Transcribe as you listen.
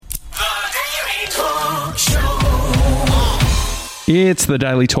It's the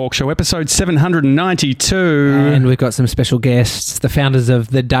Daily Talk Show, episode 792. And we've got some special guests, the founders of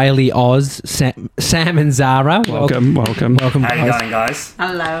the Daily Oz, Sam and Zara. Welcome. How you going, guys?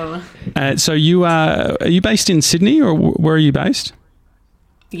 Hello. So are you based in Sydney, or where are you based?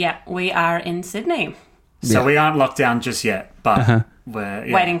 Yeah, we are in Sydney. So we aren't locked down just yet, but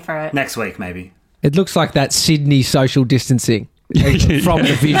we're Waiting for it. next week maybe. It looks like that Sydney social distancing from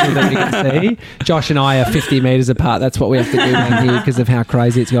the visual that we can see. Josh and I are 50 metres apart. That's what we have to do down here because of how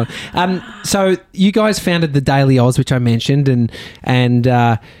crazy it's gone. So you guys founded the Daily Oz, which I mentioned, and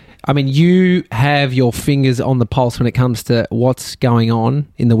I mean, you have your fingers on the pulse when it comes to what's going on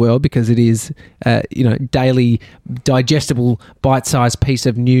in the world, because it is, daily digestible, bite-sized piece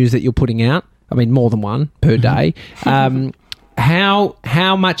of news that you're putting out. I mean, more than one per day.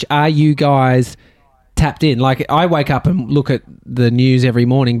 How much are you guys tapped in? Like, I wake up and look at the news every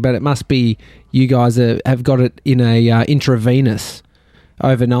morning, but it must be you guys have got it in a intravenous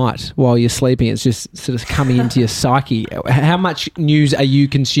overnight while you're sleeping. It's just sort of coming into your psyche. How much news are you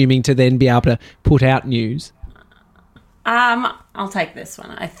consuming to then be able to put out news? I'll take this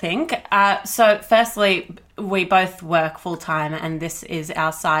one, I think. So firstly, we both work full time and this is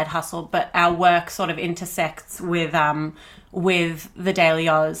our side hustle, but our work sort of intersects with the Daily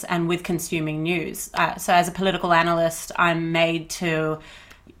Oz and with consuming news. So as a political analyst, I'm made to,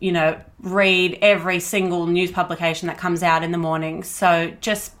 read every single news publication that comes out in the morning. So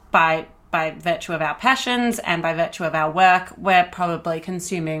just by virtue of our passions and by virtue of our work, we're probably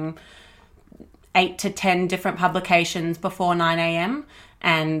consuming 8 to 10 different publications before 9 a.m.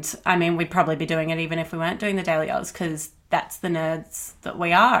 And I mean, we'd probably be doing it even if we weren't doing the Daily Oz, because that's the nerds that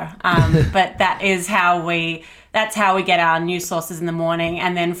we are. But that's how we get our news sources in the morning.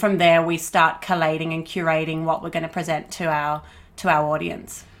 And then from there, we start collating and curating what we're going to present to our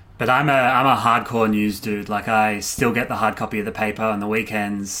audience. But I'm a hardcore news dude. Like, I still get the hard copy of the paper on the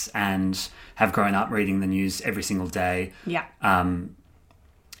weekends and have grown up reading the news every single day. Yeah.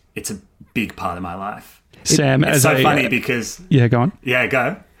 It's a big part of my life. Sam, it's so funny because... Yeah, go on. Yeah,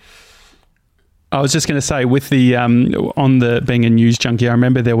 go. I was just going to say, with the on the being a news junkie, I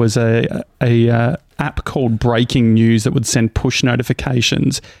remember there was a app called Breaking News that would send push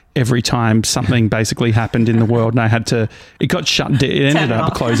notifications every time something basically happened in the world, and I had to. It got shut. It ended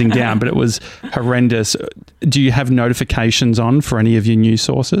up closing down, but it was horrendous. Do you have notifications on for any of your news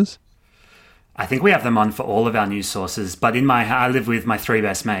sources? I think we have them on for all of our news sources, but I live with my 3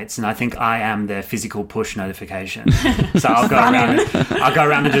 best mates, and I think I am their physical push notification. So I'll go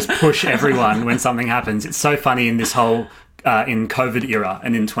around and just push everyone when something happens. It's so funny in this whole in COVID era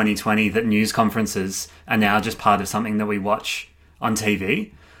and in 2020 that news conferences are now just part of something that we watch on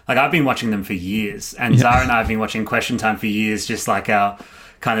TV. Like, I've been watching them for years, and Zara and I have been watching Question Time for years, just like our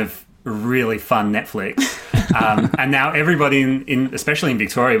kind of really fun Netflix. And now everybody especially in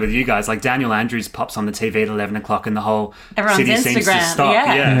Victoria with you guys, like Daniel Andrews pops on the TV at 11 o'clock and the whole Everyone's city seems to Instagram. stop.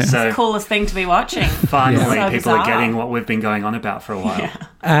 Yeah. So it's the coolest thing to be watching. Finally, So people are bizarre. getting what we've been going on about for a while.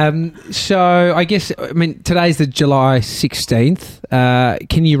 Yeah. So I guess, I mean, today's the July 16th.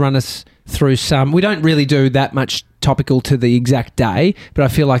 Can you run us through some... We don't really do that much topical to the exact day, but I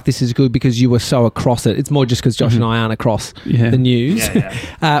feel like this is good because you were so across it. It's more just because Josh and I aren't across the news.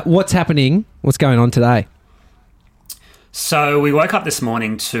 What's happening? What's going on today? So we woke up this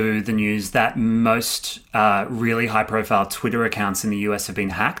morning to the news that most really high-profile Twitter accounts in the US have been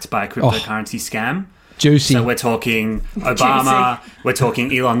hacked by a cryptocurrency scam. Juicy. So we're talking Obama, we're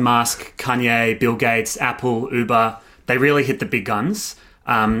talking Elon Musk, Kanye, Bill Gates, Apple, Uber. They really hit the big guns.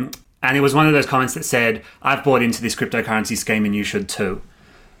 And it was one of those comments that said, I've bought into this cryptocurrency scheme and you should too.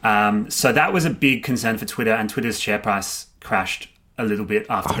 So that was a big concern for Twitter, and Twitter's share price crashed a little bit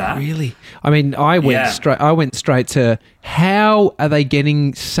after that. Really? I mean, I went straight to, how are they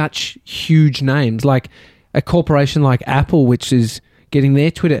getting such huge names? Like a corporation like Apple, which is getting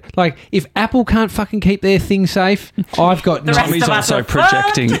their Twitter. Like, if Apple can't fucking keep their thing safe, I've got no... Tommy's also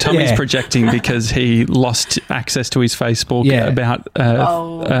projecting. Tommy's projecting because he lost access to his Facebook about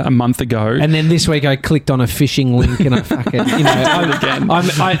a month ago. And then this week I clicked on a phishing link and I fucking,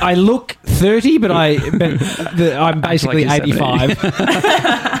 I look 30, but I'm basically like 85.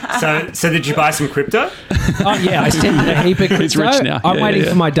 So did you buy some crypto? Oh yeah, I sent a heap of crypto. He's rich now. I'm waiting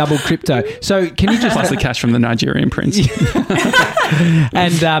for my double crypto. So can you just... Plus the cash from the Nigerian prince.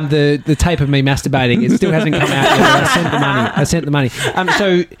 And the tape of me masturbating, it still hasn't come out yet, but I sent the money.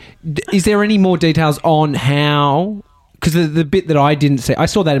 So is there any more details on how... Because the bit that I didn't see... I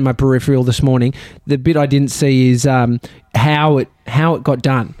saw that in my peripheral this morning. The bit I didn't see is how it got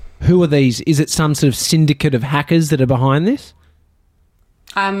done. Who are these? Is it some sort of syndicate of hackers that are behind this?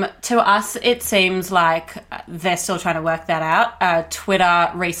 To us, it seems like they're still trying to work that out.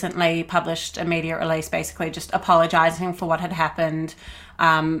 Twitter recently published a media release basically just apologising for what had happened.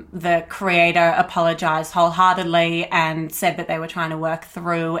 The creator apologised wholeheartedly and said that they were trying to work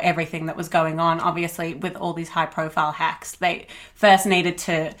through everything that was going on. Obviously, with all these high-profile hacks, they first needed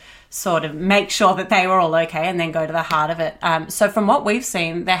to sort of make sure that they were all okay and then go to the heart of it. So from what we've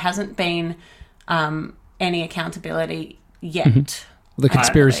seen, there hasn't been any accountability yet. The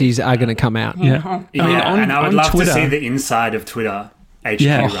conspiracies are going to come out. Yeah. And I would love Twitter, to see the inside of Twitter HQ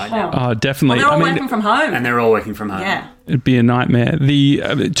right now. Oh, definitely. Well, they're all working from home. And they're all working from home. Yeah. It'd be a nightmare.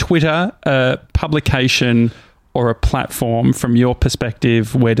 The Twitter publication or a platform, from your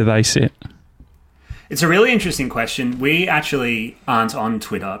perspective, where do they sit? It's a really interesting question. We actually aren't on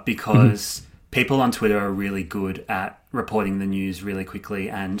Twitter because people on Twitter are really good at reporting the news really quickly,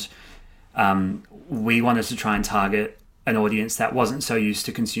 and we wanted to try and target an audience that wasn't so used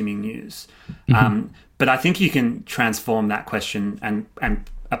to consuming news. But I think you can transform that question and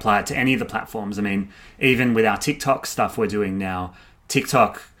apply it to any of the platforms. I mean, even with our TikTok stuff we're doing now,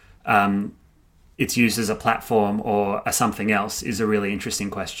 TikTok, it's used as a platform or a something else is a really interesting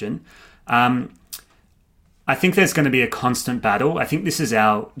question. I think there's going to be a constant battle. I think this is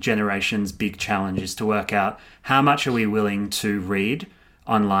our generation's big challenge, is to work out how much are we willing to read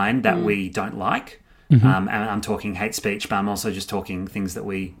online that we don't like. And I'm talking hate speech, but I'm also just talking things that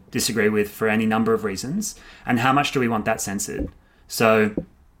we disagree with for any number of reasons. And how much do we want that censored? So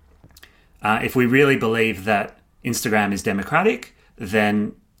if we really believe that Instagram is democratic,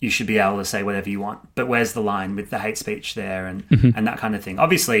 then you should be able to say whatever you want. But where's the line with the hate speech there and that kind of thing?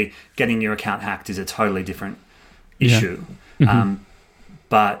 Obviously, getting your account hacked is a totally different issue.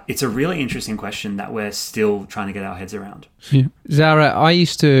 But it's a really interesting question that we're still trying to get our heads around. Yeah. Zara, I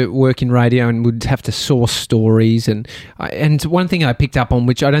used to work in radio and would have to source stories, and one thing I picked up on,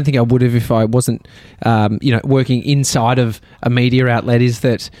 which I don't think I would have if I wasn't, working inside of a media outlet, is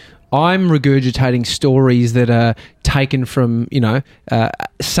that I'm regurgitating stories that are taken from,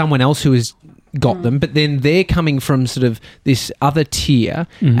 someone else who has got them, but then they're coming from sort of this other tier.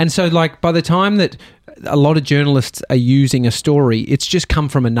 And so, like, by the time that a lot of journalists are using a story, it's just come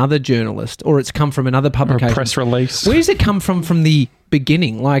from another journalist or it's come from another publication. Or a press release. Where does it come from the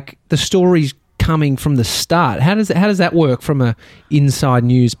beginning? Like, the story's coming from the start. How does that work from a inside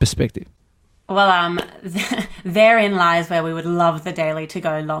news perspective? Well, therein lies where we would love the Daily to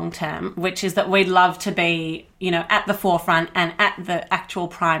go long term, which is that we'd love to be, at the forefront and at the actual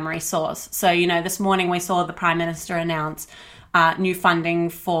primary source. So, this morning we saw the Prime Minister announce new funding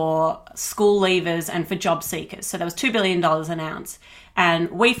for school leavers and for job seekers. So there was $2 billion announced.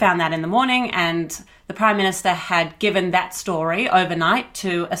 And we found that in the morning, and the Prime Minister had given that story overnight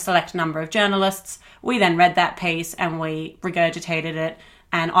to a select number of journalists. We then read that piece and we regurgitated it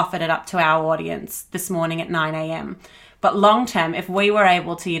and offered it up to our audience this morning at 9 a.m. But long term, if we were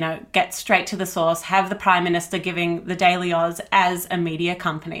able to, get straight to the source, have the Prime Minister giving the Daily Oz as a media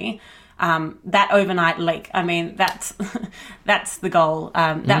company, that overnight leak, I mean, that's the goal.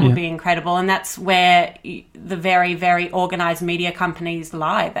 That would be incredible. And that's where the very, very organised media companies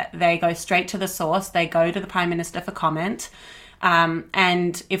lie, that they go straight to the source, they go to the Prime Minister for comment.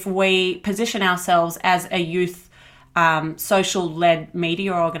 And if we position ourselves as a youth social-led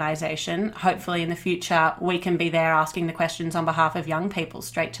media organisation, hopefully in the future we can be there asking the questions on behalf of young people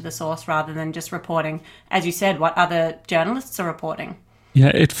straight to the source rather than just reporting, as you said, what other journalists are reporting.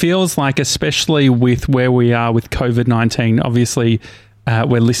 Yeah, it feels like, especially with where we are with COVID-19, obviously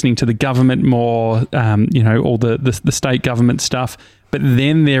we're listening to the government more, all the state government stuff. But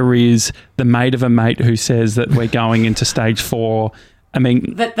then there is the mate of a mate who says that we're going into stage 4. I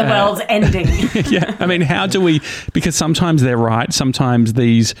mean, that the world's ending. Yeah. I mean, how do we, because sometimes they're right. Sometimes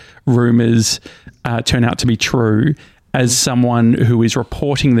these rumours turn out to be true. As someone who is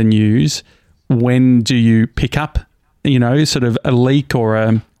reporting the news, when do you pick up, sort of a leak or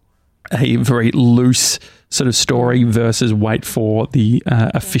a very loose sort of story versus wait for the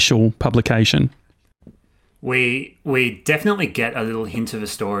official publication? We definitely get a little hint of a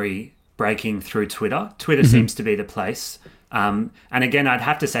story breaking through Twitter. Twitter seems to be the place. And again, I'd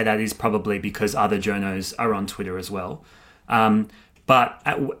have to say that is probably because other journos are on Twitter as well. But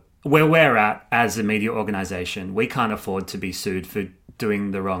where we're at as a media organisation, we can't afford to be sued for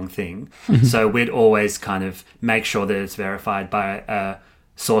doing the wrong thing. So we'd always kind of make sure that it's verified by a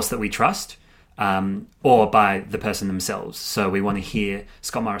source that we trust, or by the person themselves. So we want to hear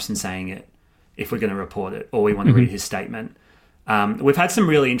Scott Morrison saying it if we're going to report it, or we want to read his statement. We've had some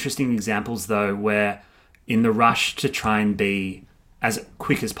really interesting examples, though, where in the rush to try and be as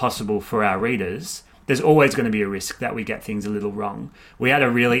quick as possible for our readers, there's always going to be a risk that we get things a little wrong. We had a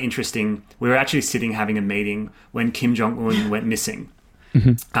really interesting... We were actually sitting having a meeting when Kim Jong-un went missing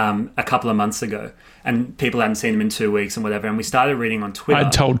a couple of months ago, and people hadn't seen him in 2 weeks and whatever, and we started reading on Twitter. I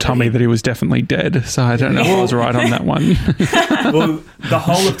told Tommy that he was definitely dead, so I don't know if I was right on that one. Well, the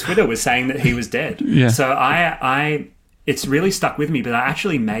whole of Twitter was saying that he was dead. Yeah. So it's really stuck with me, but I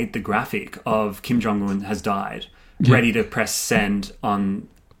actually made the graphic of Kim Jong-un has died, ready to press send on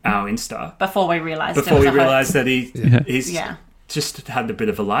our Insta. Before we realised that he's just had a bit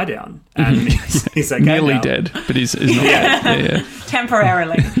of a lie down. And he's okay nearly now. dead, but he's not dead. Yeah.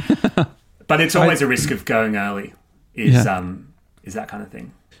 temporarily. But it's always a risk of going early, is that kind of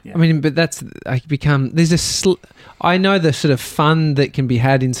thing. Yeah. I mean, but that's I know the sort of fun that can be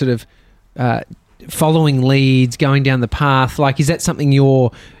had in sort of following leads, going down the path. Like, is that something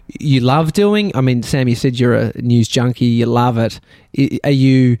you love doing? I mean, Sam, you said you're a news junkie, you love it. Are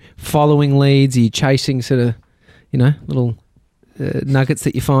you following leads? Are you chasing sort of, little nuggets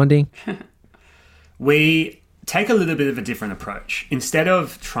that you're finding? We take a little bit of a different approach. Instead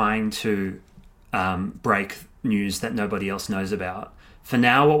of trying to break news that nobody else knows about, for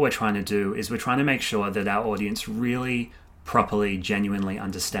now what we're trying to do is we're trying to make sure that our audience really properly, genuinely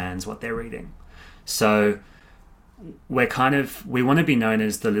understands what they're reading. So we want to be known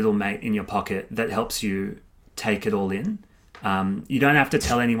as the little mate in your pocket that helps you take it all in. You don't have to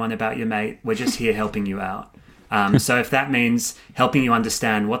tell anyone about your mate. We're just here helping you out. So if that means helping you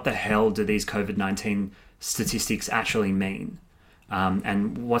understand what the hell do these COVID-19 statistics actually mean,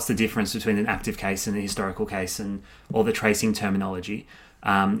 and what's the difference between an active case and a historical case, and all the tracing terminology.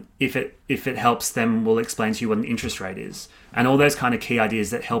 If it helps, then we'll explain to you what an interest rate is, and all those kind of key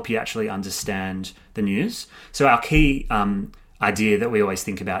ideas that help you actually understand the news. So our key idea that we always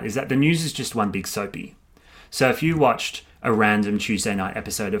think about is that the news is just one big soapy. So if you watched a random Tuesday night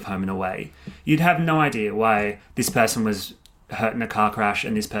episode of Home and Away, you'd have no idea why this person was hurt in a car crash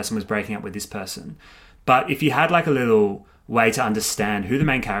and this person was breaking up with this person. But if you had like a little way to understand who the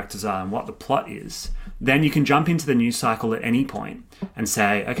main characters are and what the plot is, then you can jump into the news cycle at any point and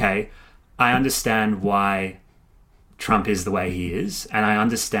say, okay, I understand why Trump is the way he is, and I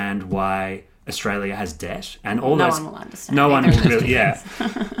understand why Australia has debt, and all those. No one will understand. No one will really. Yeah,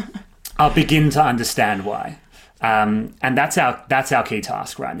 I'll begin to understand why, and that's our key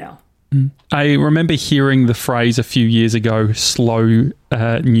task right now. I remember hearing the phrase a few years ago, slow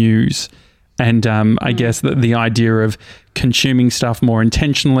news. And I guess the idea of consuming stuff more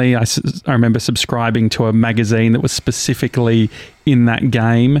intentionally. I remember subscribing to a magazine that was specifically in that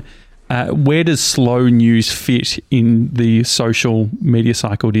game. Where does slow news fit in the social media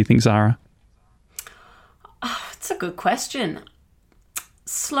cycle, do you think, Zara? Oh, it's a good question.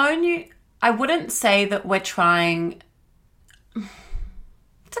 Slow news, I wouldn't say that we're trying...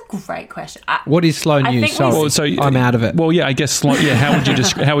 It's a great question. What is slow news? I'm out of it. Well, yeah, I guess slow. Yeah,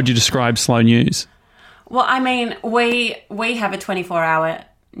 how would you describe slow news? Well, I mean, we have a 24-hour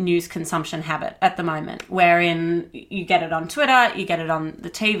news consumption habit at the moment, wherein you get it on Twitter, you get it on the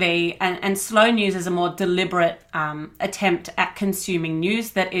TV, and slow news is a more deliberate attempt at consuming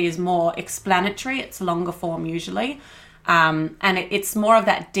news that is more explanatory. It's longer form usually, and it's more of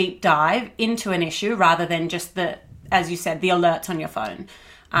that deep dive into an issue rather than just as you said, the alerts on your phone.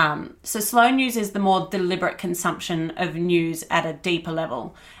 So slow news is the more deliberate consumption of news at a deeper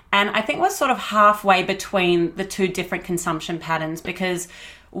level. And I think we're sort of halfway between the two different consumption patterns, because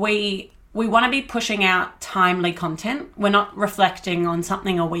we want to be pushing out timely content. We're not reflecting on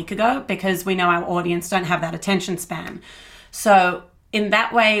something a week ago because we know our audience don't have that attention span. So in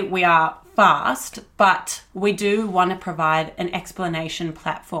that way, we are fast, but we do want to provide an explanation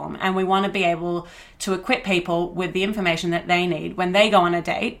platform, and we want to be able to equip people with the information that they need when they go on a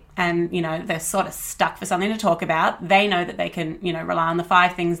date and, they're sort of stuck for something to talk about. They know that they can, rely on the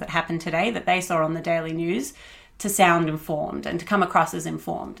 5 things that happened today that they saw on the daily news to sound informed and to come across as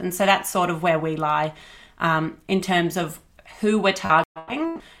informed. And so that's sort of where we lie in terms of who we're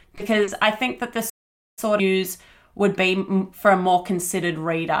targeting, because I think that the sort of news would be for a more considered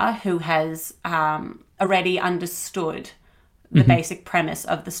reader who has already understood the basic premise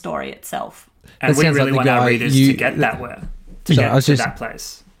of the story itself. And we really want our readers to get that way, to that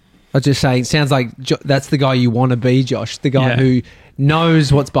place. I was just saying, sounds like that's the guy you want to be, Josh, the guy who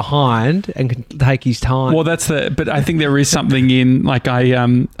knows what's behind and can take his time. Well, but I think there is something in, like,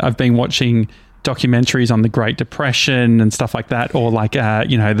 I've been watching documentaries on the Great Depression and stuff like that, or like,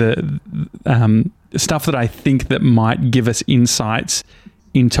 the stuff that I think that might give us insights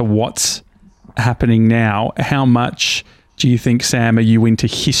into what's happening now. How much do you think, Sam, are you into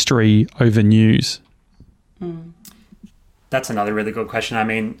history over news? That's another really good question. I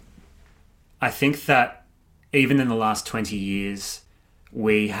mean, I think that even in the last 20 years,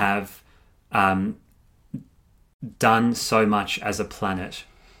 we have done so much as a planet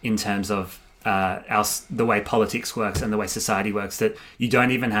in terms of the way politics works and the way society works that you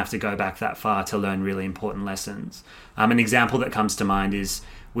don't even have to go back that far to learn really important lessons. An example that comes to mind is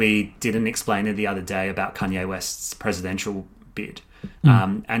we did an explainer the other day about Kanye West's presidential bid.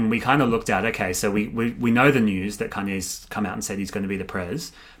 And we kind of looked at, okay, so we know the news that Kanye's come out and said he's going to be the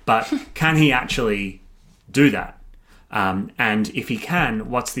prez, but can he actually do that? And if he can,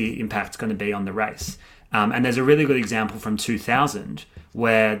 what's the impact going to be on the race? And there's a really good example from 2000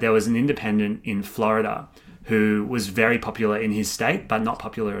 where there was an independent in Florida who was very popular in his state, but not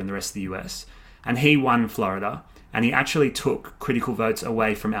popular in the rest of the US. And he won Florida, and he actually took critical votes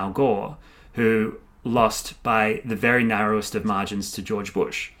away from Al Gore, who lost by the very narrowest of margins to George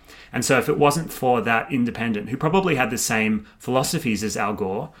Bush. And so if it wasn't for that independent, who probably had the same philosophies as Al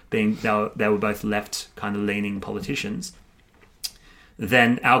Gore, being they were both left kind of leaning politicians,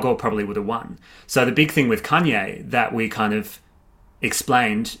 then Al Gore probably would have won. So the big thing with Kanye that we kind of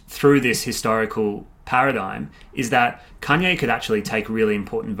explained through this historical paradigm is that Kanye could actually take really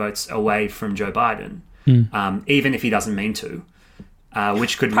important votes away from Joe Biden, even if he doesn't mean to,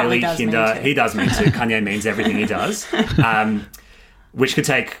 which could Probably really hinder. He does mean to. Kanye means everything he does, which could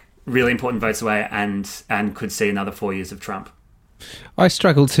take really important votes away and could see another 4 years of Trump. I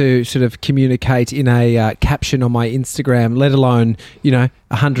struggle to sort of communicate in a caption on my Instagram, let alone,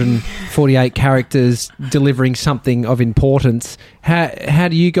 148 characters delivering something of importance. How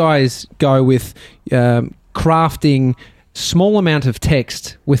do you guys go with crafting small amount of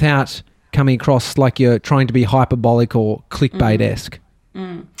text without coming across like you're trying to be hyperbolic or clickbait-esque?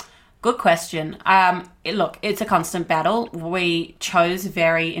 Good question. Look, it's a constant battle. We chose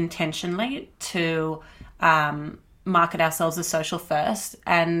very intentionally to market ourselves as social first,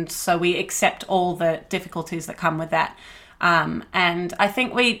 and so we accept all the difficulties that come with that. And I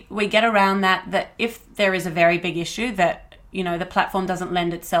think we get around that if there is a very big issue that, the platform doesn't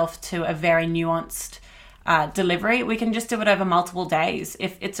lend itself to a very nuanced delivery, we can just do it over multiple days.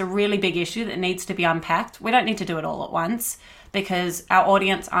 If it's a really big issue that needs to be unpacked, we don't need to do it all at once, because our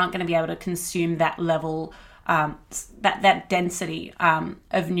audience aren't going to be able to consume that level, that density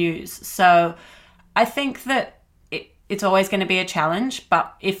of news. So I think that it's always going to be a challenge,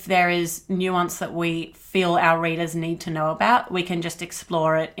 but if there is nuance that we feel our readers need to know about, we can just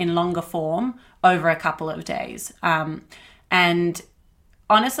explore it in longer form over a couple of days. And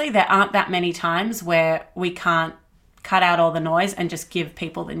honestly, there aren't that many times where we can't cut out all the noise and just give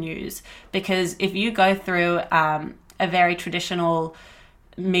people the news. Because if you go through a very traditional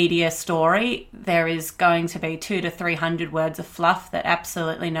media story, there is going to be 200 to 300 words of fluff that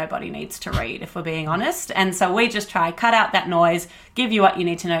absolutely nobody needs to read, if we're being honest. And so we just try, cut out that noise, give you what you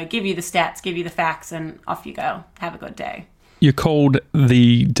need to know, give you the stats, give you the facts, and off you go. Have a good day. You're called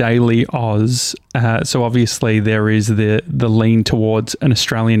the Daily Oz, so obviously there is the lean towards an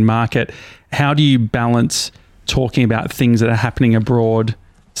Australian market. How do you balance talking about things that are happening abroad,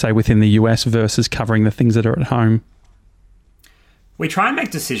 say within the US, versus covering the things that are at home? We try and make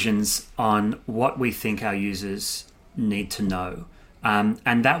decisions on what we think our users need to know.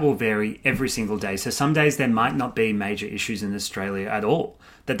 And that will vary every single day. So some days there might not be major issues in Australia at all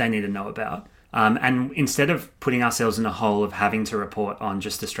that they need to know about. And instead of putting ourselves in a hole of having to report on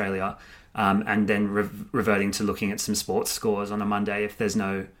just Australia and then reverting to looking at some sports scores on a Monday if there's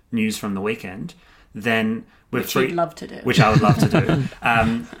no news from the weekend, then which you'd love to do. Which I would love to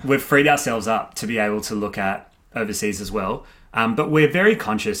do. We've freed ourselves up to be able to look at overseas as well. But we're very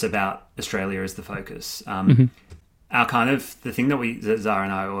conscious about Australia as the focus. Our kind of, the thing that Zara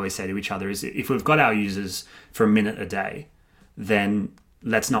and I always say to each other is, if we've got our users for a minute a day, then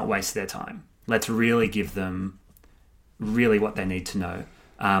let's not waste their time. Let's really give them really what they need to know.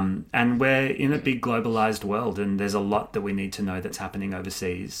 And we're in a big globalized world, and there's a lot that we need to know that's happening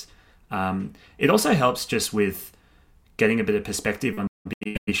overseas. It also helps just with getting a bit of perspective on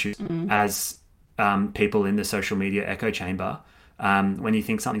big issues as people in the social media echo chamber. When you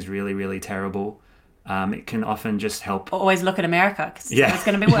think something's really, really terrible, it can often just help. Always look at America, because it's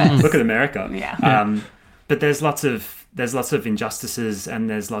going to be worse. Look at America. Yeah. But there's lots of injustices, and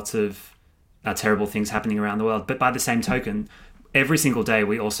there's lots of terrible things happening around the world. But by the same token, every single day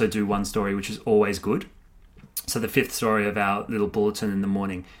we also do one story which is always good. So the fifth story of our little bulletin in the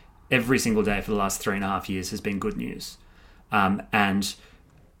morning, every single day for the last 3.5 years has been good news. And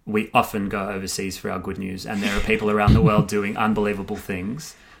we often go overseas for our good news, and there are people around the world doing unbelievable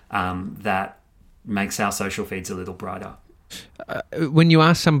things that makes our social feeds a little brighter. When you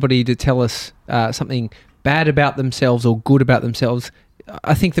ask somebody to tell us something bad about themselves or good about themselves,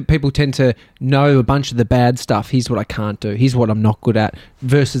 I think that people tend to know a bunch of the bad stuff. Here's what I can't do. Here's what I'm not good at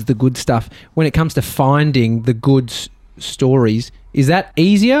versus the good stuff. When it comes to finding the good stories, is that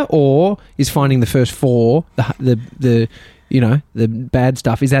easier, or is finding the first four, the bad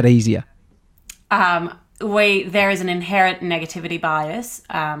stuff, is that easier? There is an inherent negativity bias,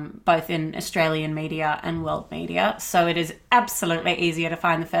 both in Australian media and world media. So it is absolutely easier to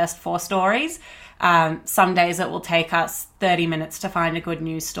find the first four stories. Some days it will take us 30 minutes to find a good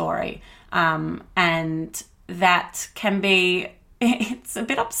news story. And that can be, it's a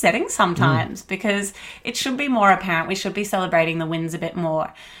bit upsetting sometimes because it should be more apparent. We should be celebrating the wins a bit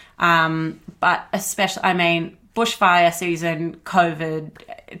more. But especially, bushfire season, COVID,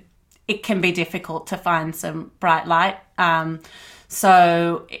 it can be difficult to find some bright light.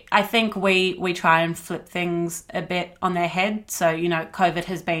 So I think we try and flip things a bit on their head. So, COVID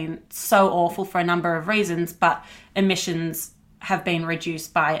has been so awful for a number of reasons, but emissions have been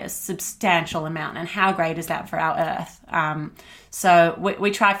reduced by a substantial amount. And how great is that for our Earth? So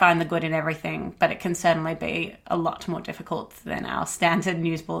we try find the good in everything, but it can certainly be a lot more difficult than our standard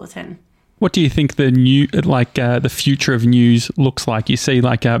news bulletin. What do you think the future of news looks like? You see,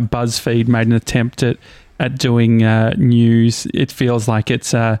 BuzzFeed made an attempt at doing news. It feels like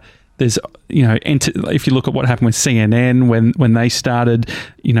it's there's if you look at what happened with CNN when they started,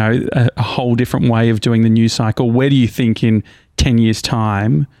 a whole different way of doing the news cycle. Where do you think in 10 years'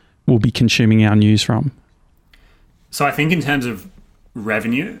 time we'll be consuming our news from? So I think in terms of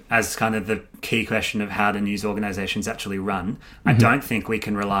revenue, as kind of the key question of how do news organizations actually run, I don't think we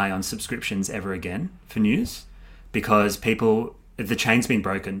can rely on subscriptions ever again for news, because the chain's been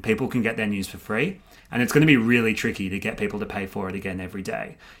broken. People can get their news for free, and it's going to be really tricky to get people to pay for it again every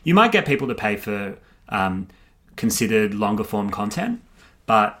day. You might get people to pay for considered longer form content,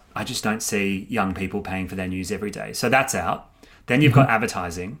 but I just don't see young people paying for their news every day. So that's out. Then you've got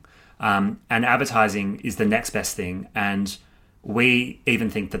advertising, and advertising is the next best thing. And we even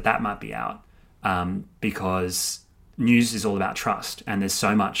think that might be out because news is all about trust, and there's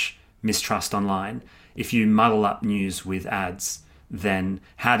so much mistrust online. If you muddle up news with ads, then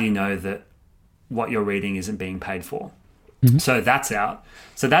how do you know that what you're reading isn't being paid for? So that's out.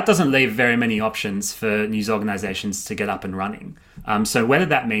 So that doesn't leave very many options for news organizations to get up and running. So whether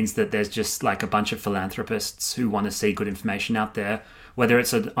that means that there's just like a bunch of philanthropists who want to see good information out there, whether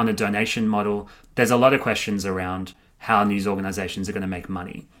it's on a donation model, there's a lot of questions around how news organizations are going to make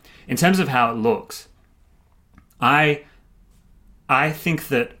money. In terms of how it looks, I think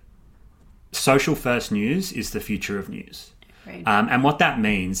that social first news is the future of news. Right. And what that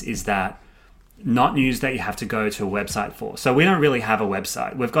means is that not news that you have to go to a website for. So we don't really have a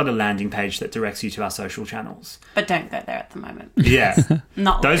website. We've got a landing page that directs you to our social channels. But don't go there at the moment. Yeah.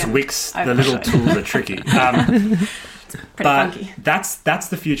 Not those looking. Wix, the little tools are tricky. But funky. that's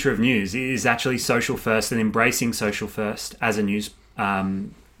the future of news, is actually social first and embracing social first as a news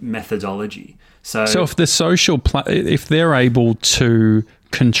methodology. So if the if they're able to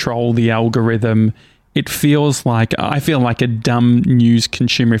control the algorithm, I feel like a dumb news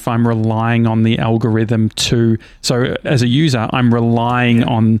consumer if I'm relying on the algorithm so as a user, I'm relying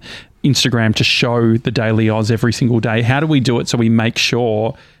on Instagram to show the Daily Oz every single day. How do we do it so we make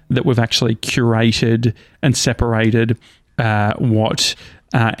sure that we've actually curated and separated what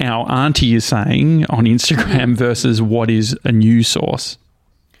our auntie is saying on Instagram versus what is a news source?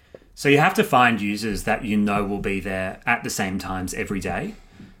 So you have to find users that will be there at the same times every day.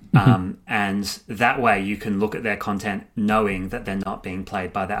 And that way you can look at their content knowing that they're not being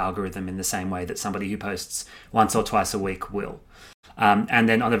played by the algorithm in the same way that somebody who posts once or twice a week will. And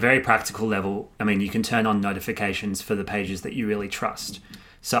then on a very practical level, you can turn on notifications for the pages that you really trust.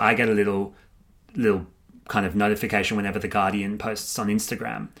 So I get a little kind of notification whenever The Guardian posts on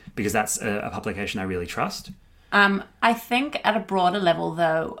Instagram, because that's a publication I really trust. I think at a broader level,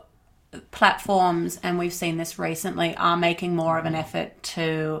 though, platforms, and we've seen this recently, are making more of an effort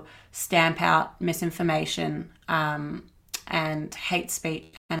to stamp out misinformation and hate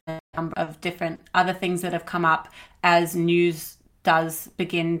speech and a number of different other things that have come up as news does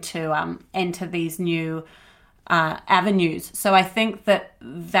begin to enter these new avenues. So I think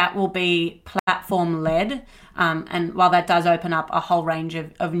that will be platform-led. And while that does open up a whole range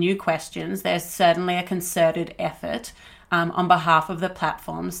of new questions, there's certainly a concerted effort on behalf of the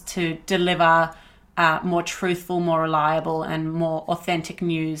platforms to deliver more truthful, more reliable, and more authentic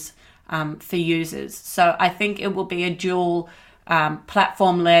news for users. So I think it will be a dual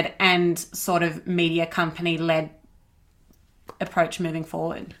platform-led and sort of media company-led approach moving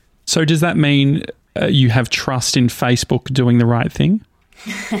forward. So does that mean you have trust in Facebook doing the right thing?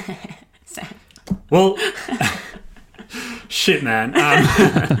 Well, Shit, man.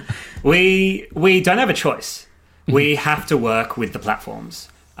 We don't have a choice. We have to work with the platforms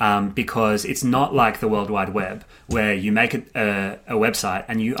because it's not like the World Wide Web where you make a website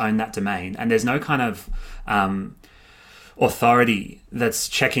and you own that domain, and there's no kind of authority that's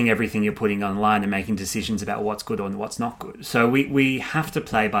checking everything you're putting online and making decisions about what's good or what's not good. So we have to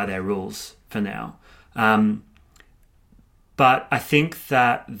play by their rules for now. But I think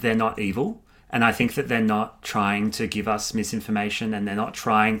that they're not evil, and I think that they're not trying to give us misinformation, and they're not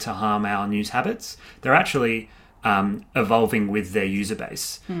trying to harm our news habits. They're actually evolving with their user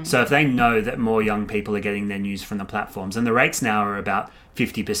base. So if they know that more young people are getting their news from the platforms, and the rates now are about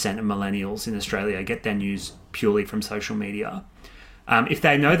 50% of millennials in Australia get their news purely from social media. If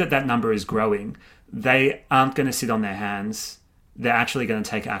they know that that number is growing, they aren't going to sit on their hands. They're actually going to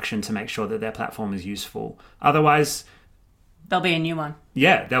take action to make sure that their platform is useful. Otherwise, there'll be a new one.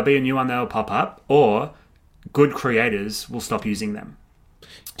 Yeah, there'll be a new one that'll pop up, or good creators will stop using them.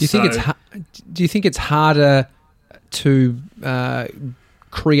 Do you think it's harder to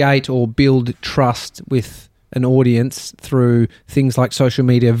create or build trust with an audience through things like social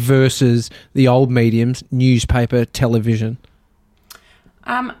media versus the old mediums, newspaper, television?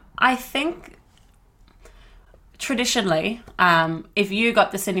 I think traditionally, if you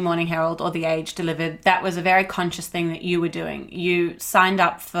got the Sydney Morning Herald or The Age delivered, that was a very conscious thing that you were doing. You signed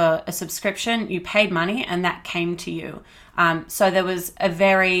up for a subscription, you paid money, and that came to you. So there was a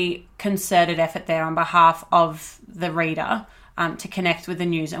very concerted effort there on behalf of the reader to connect with the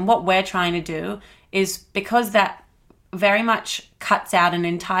news. And what we're trying to do is, because that very much cuts out an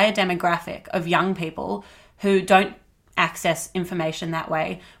entire demographic of young people who don't access information that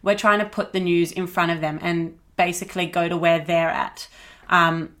way, we're trying to put the news in front of them and basically go to where they're at.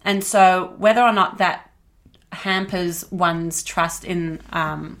 And so whether or not that hampers one's trust in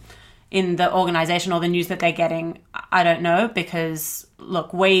the organisation or the news that they're getting, I don't know, because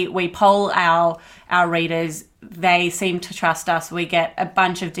look, we poll our readers. They seem to trust us. We get a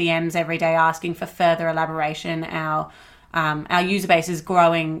bunch of DMs every day asking for further elaboration. Our user base is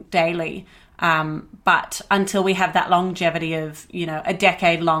growing daily. But until we have that longevity of, a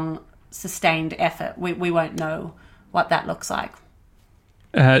decade-long sustained effort, we won't know what that looks like.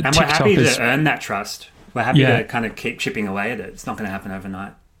 And we're happy to earn that trust. We're happy to kind of keep chipping away at it. It's not going to happen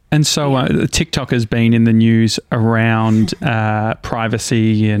overnight. And so TikTok has been in the news around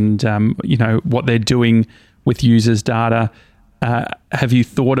privacy and, what they're doing with users' data. Have you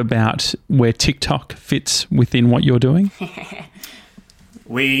thought about where TikTok fits within what you're doing?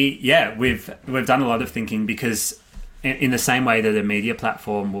 We've done a lot of thinking, because in the same way that a media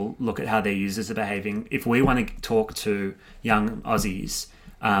platform will look at how their users are behaving, if we want to talk to young Aussies,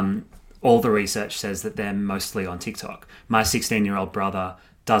 all the research says that they're mostly on TikTok. My 16-year-old brother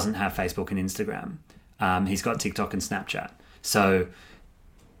doesn't have Facebook and Instagram. He's got TikTok and Snapchat. So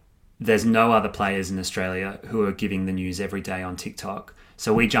there's no other players in Australia who are giving the news every day on TikTok.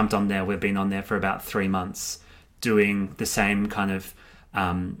 So we jumped on there. We've been on there for about 3 months doing the same kind of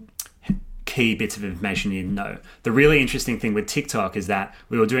key bits of information you know. The really interesting thing with TikTok is that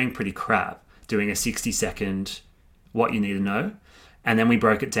we were doing pretty crap, doing a 60-second what you need to know. And then we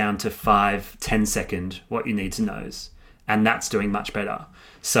broke it down to 5-10 second what you need to knows. And that's doing much better.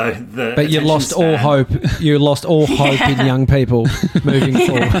 So but you lost all hope. You lost all hope in young people moving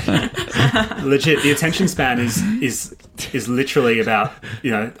forward. Legit, the attention span is literally about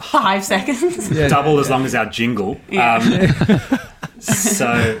 5 seconds, double as long as our jingle. Yeah.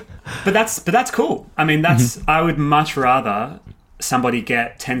 But that's cool. I mean, I would much rather somebody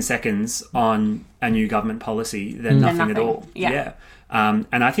get 10 seconds on a new government policy than nothing at all. Yeah. And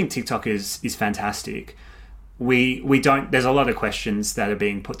I think TikTok is fantastic. We don't. There's a lot of questions that are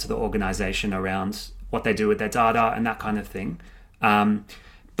being put to the organisation around what they do with their data and that kind of thing.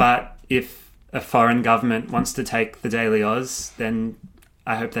 But if a foreign government wants to take the Daily Oz, then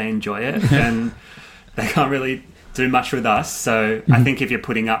I hope they enjoy it, and they can't really do much with us. So I think if you're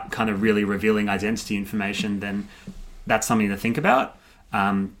putting up kind of really revealing identity information, then that's something to think about.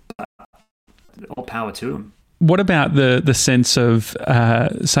 But all power to them. What about the sense of,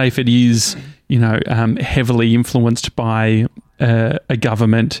 say, if it is, heavily influenced by a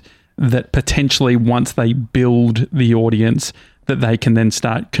government, that potentially once they build the audience, that they can then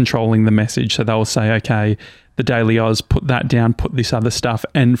start controlling the message. So they'll say, okay, the Daily Oz, put that down, put this other stuff.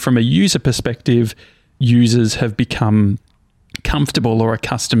 And from a user perspective, users have become comfortable or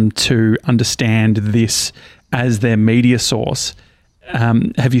accustomed to understand this as their media source.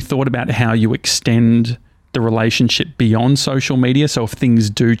 Have you thought about how you extend the relationship beyond social media? So if things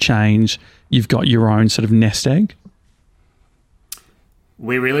do change, you've got your own sort of nest egg?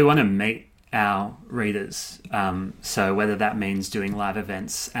 We really want to meet our readers. So whether that means doing live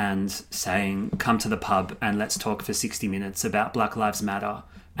events and saying, come to the pub and let's talk for 60 minutes about Black Lives Matter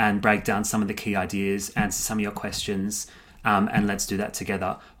and break down some of the key ideas, answer some of your questions, and let's do that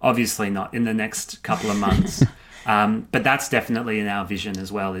together. Obviously not in the next couple of months, but that's definitely in our vision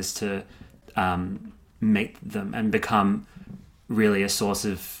as well, is to meet them and become really a source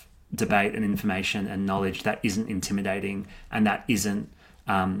of debate and information and knowledge that isn't intimidating and that isn't,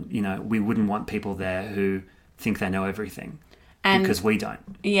 we wouldn't want people there who think they know everything, because we don't.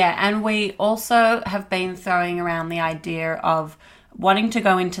 Yeah, and we also have been throwing around the idea of wanting to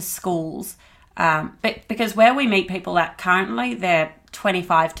go into schools, but because where we meet people at currently, they're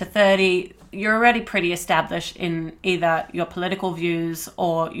 25 to 30, you're already pretty established in either your political views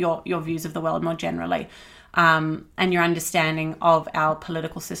or your views of the world more generally, and your understanding of our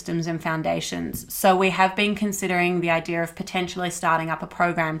political systems and foundations. So we have been considering the idea of potentially starting up a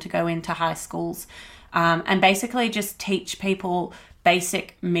program to go into high schools, and basically just teach people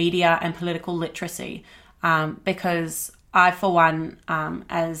basic media and political literacy, because I, for one,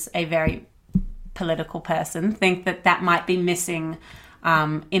 as a very political person, think that might be missing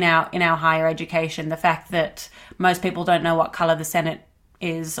in our higher education. The fact that most people don't know what colour the Senate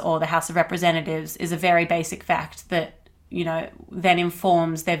is or the House of Representatives is a very basic fact that, then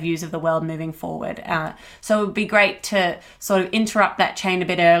informs their views of the world moving forward. So it would be great to sort of interrupt that chain a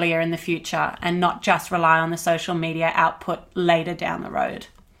bit earlier in the future and not just rely on the social media output later down the road.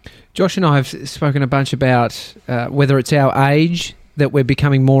 Josh and I have spoken a bunch about whether it's our age that we're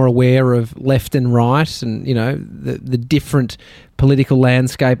becoming more aware of left and right and, the different political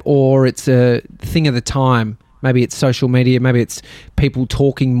landscape, or it's a thing of the time. Maybe it's social media, maybe it's people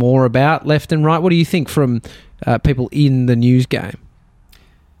talking more about left and right. What do you think from people in the news game?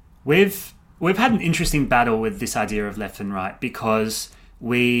 We've had an interesting battle with this idea of left and right, because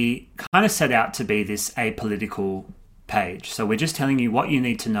we kind of set out to be this apolitical page. So we're just telling you what you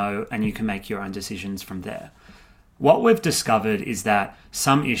need to know and you can make your own decisions from there. What we've discovered is that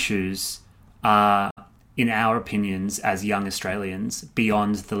some issues are, in our opinions as young Australians,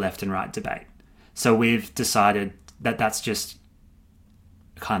 beyond the left and right debate. So we've decided that that's just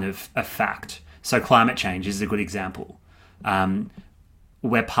kind of a fact. So climate change is a good example.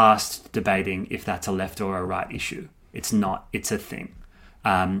 We're past debating if that's a left or a right issue. It's not, it's a thing.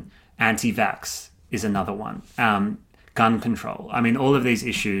 Anti-vax is another one. Gun control. I mean, all of these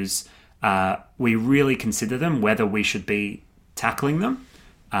issues, we really consider them, whether we should be tackling them.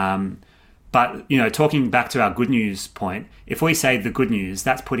 But, talking back to our good news point, if we say the good news,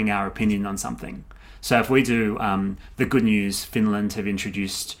 that's putting our opinion on something. So if we do the good news, Finland have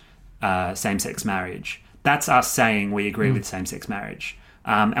introduced same-sex marriage, that's us saying we agree with same-sex marriage.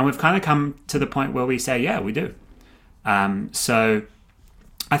 And we've kind of come to the point where we say, yeah, we do. So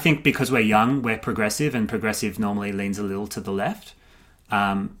I think because we're young, we're progressive, and progressive normally leans a little to the left.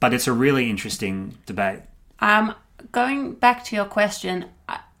 But it's a really interesting debate. Going back to your question,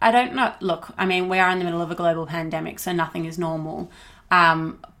 I don't know. Look, I mean, we are in the middle of a global pandemic, so nothing is normal.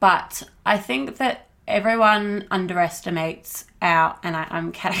 But I think that everyone underestimates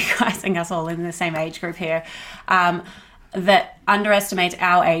I'm categorizing us all in the same age group here, that underestimates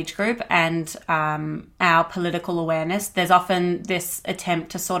our age group and our political awareness. There's often this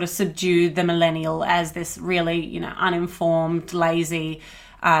attempt to sort of subdue the millennial as this really, uninformed, lazy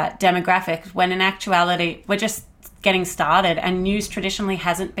demographic, when in actuality, we're just getting started, and news traditionally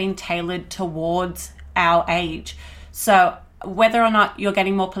hasn't been tailored towards our age. So whether or not you're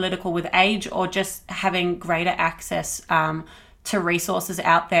getting more political with age or just having greater access to resources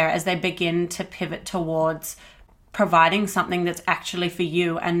out there as they begin to pivot towards providing something that's actually for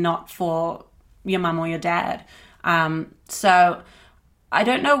you and not for your mum or your dad. So I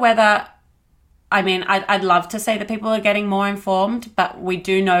don't know whether, I'd love to say that people are getting more informed, but we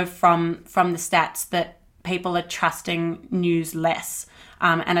do know from the stats that people are trusting news less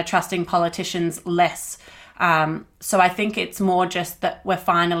and are trusting politicians less. So I think it's more just that we're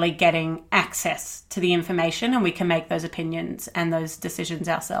finally getting access to the information and we can make those opinions and those decisions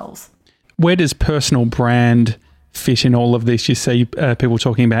ourselves. Where does personal brand fit in all of this? You see people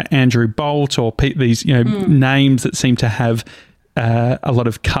talking about Andrew Bolt or these names that seem to have a lot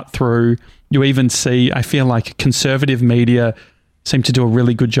of cut through. You even see, I feel like conservative media seem to do a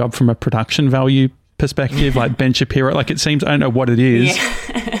really good job from a production value perspective, like Ben Shapiro. Like, it seems, I don't know what it is.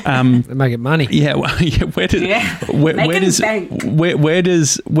 They make it money. Yeah. Where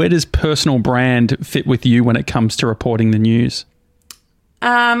does personal brand fit with you when it comes to reporting the news?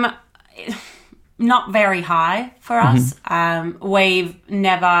 not very high for us. We've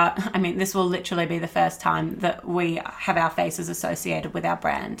never, I mean, this will literally be the first time that we have our faces associated with our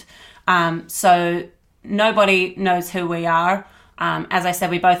brand. So nobody knows who we are. As I said,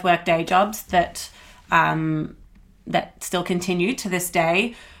 we both work day jobs that still continue to this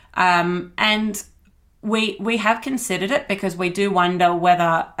day. And we have considered it because we do wonder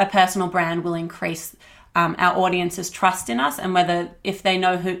whether a personal brand will increase our audience's trust in us, and whether if they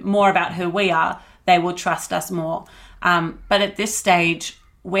know more about who we are, they will trust us more. But at this stage,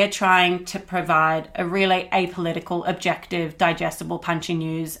 we're trying to provide a really apolitical, objective, digestible, punchy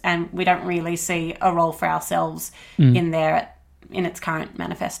news, and we don't really see a role for ourselves in there in its current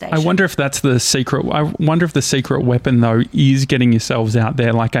manifestation. I wonder if that's the secret. I wonder if the secret weapon, though, is getting yourselves out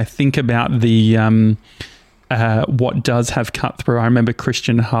there. Like, I think about the what does have cut through. I remember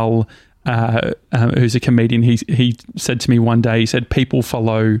Christian Hull, who's a comedian, he said to me one day, he said, people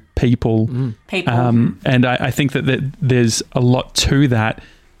follow people. People. And I think that there's a lot to that.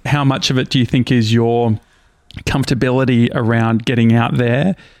 How much of it do you think is your comfortability around getting out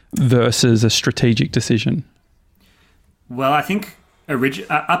there versus a strategic decision? Well, I think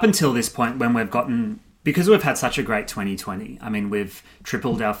up until this point, when we've gotten, because we've had such a great 2020, I mean, we've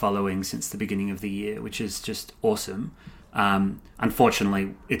tripled our following since the beginning of the year, which is just awesome.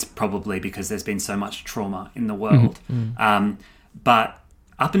 Unfortunately, it's probably because there's been so much trauma in the world. But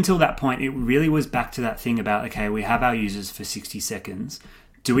up until that point, it really was back to that thing about, okay, we have our users for 60 seconds.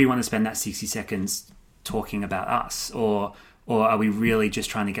 Do we want to spend that 60 seconds talking about us? Or are we really just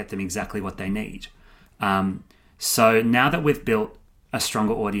trying to get them exactly what they need? So now that we've built a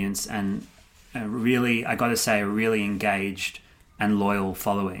stronger audience and really, I got to say, a really engaged and loyal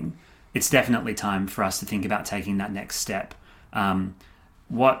following, it's definitely time for us to think about taking that next step.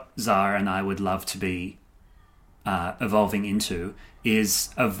 What Zara and I would love to be evolving into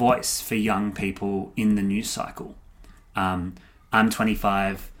is a voice for young people in the news cycle. I'm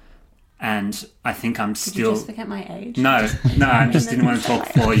 25, and I think I'm still... Did you just forget my age? No, I just didn't want to talk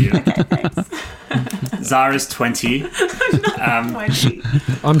for you. Okay, thanks. Zara's 20. 20.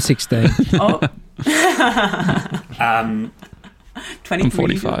 I'm 16. Oh. I'm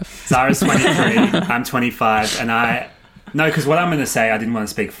 45. Zara's 23. I'm 25. And because what I'm going to say, I didn't want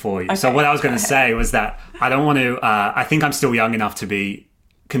to speak for you. Okay, so what I was going to say was that I don't want to, I think I'm still young enough to be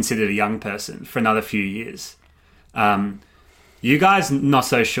considered a young person for another few years. You guys, not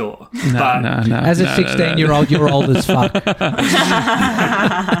so sure. No. As a 16-year-old, you're old as fuck.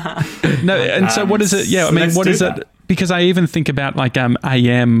 No, and so what is it? Yeah, I mean, what is it? Because I even think about like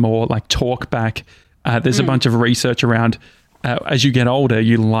AM or like Talkback. There's a bunch of research around as you get older,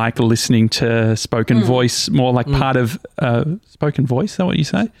 you like listening to spoken voice more, like part of spoken voice. Is that what you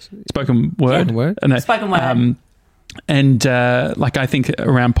say? Spoken word. Spoken word. Spoken word. And like I think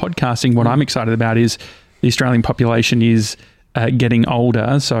around podcasting, what I'm excited about is the Australian population is getting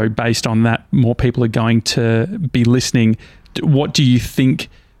older. So based on that, more people are going to be listening. What do you think?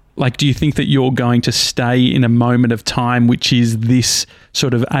 Like, do you think that you're going to stay in a moment of time, which is this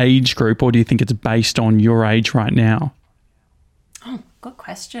sort of age group, or do you think it's based on your age right now? Oh, good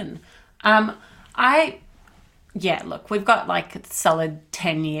question. Look, we've got like a solid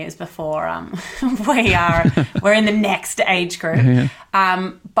 10 years before we're in the next age group. Yeah.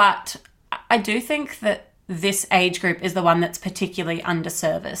 But I do think that this age group is the one that's particularly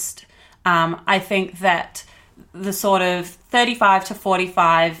underserviced. I think that the sort of 35 to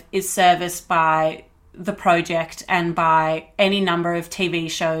 45 is serviced by The Project and by any number of TV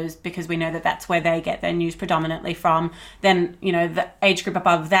shows, because we know that that's where they get their news predominantly from. Then, the age group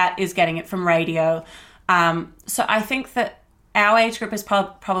above that is getting it from radio. So I think that our age group is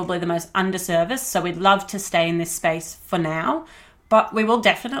probably the most underserviced. So we'd love to stay in this space for now, but we will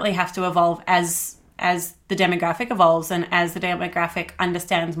definitely have to evolve as the demographic evolves and as the demographic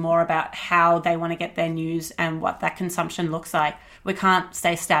understands more about how they want to get their news and what that consumption looks like. We can't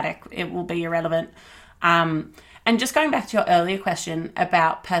stay static. It will be irrelevant. And just going back to your earlier question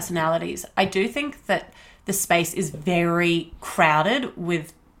about personalities, I do think that the space is very crowded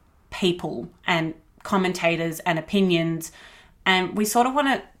with people and commentators and opinions, and we sort of want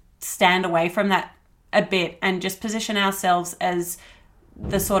to stand away from that a bit and just position ourselves as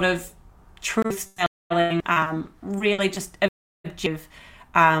the sort of truth-telling, really just objective,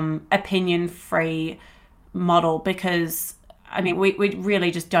 opinion-free model, because I mean, we really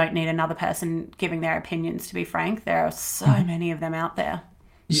just don't need another person giving their opinions, to be frank. There are so many of them out there.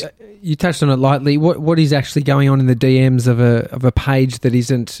 You touched on it lightly. What is actually going on in the DMs of a page that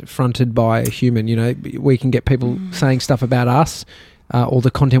isn't fronted by a human? We can get people saying stuff about us, all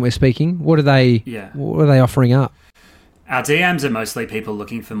the content we're speaking. What are they offering up? Our DMs are mostly people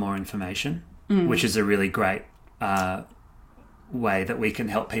looking for more information. which is a really great way that we can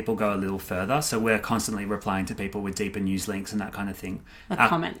help people go a little further. So we're constantly replying to people with deeper news links and that kind of thing.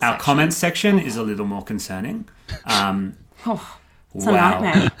 Our comments section is a little more concerning. It's a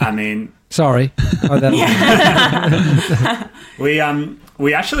nightmare. I mean, sorry.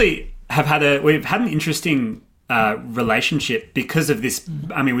 We actually we've had an interesting relationship because of this.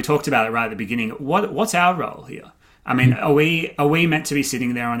 I mean, we talked about it right at the beginning. What's our role here? I mean, are we meant to be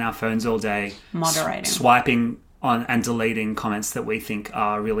sitting there on our phones all day, moderating, swiping on and deleting comments that we think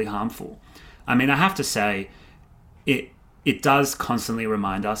are really harmful? I mean, I have to say, it does constantly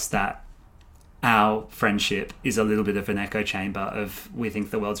remind us that our friendship is a little bit of an echo chamber of we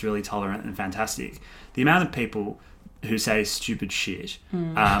think the world's really tolerant and fantastic. The amount of people who say stupid shit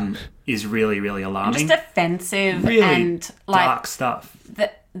is really, really alarming. Just offensive, really and like dark stuff.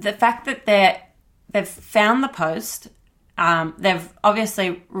 The fact that they've found the post, they've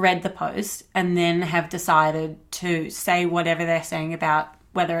obviously read the post, and then have decided to say whatever they're saying about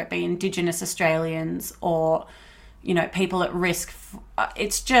whether it be Indigenous Australians or, you know, people at risk.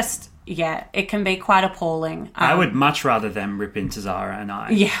 It's just, yeah, it can be quite appalling. I would much rather them rip into Zara and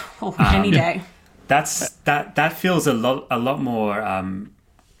I. Yeah, any day. That feels a lot more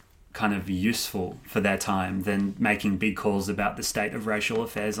kind of useful for their time than making big calls about the state of racial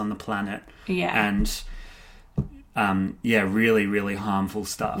affairs on the planet. Yeah. And really, really harmful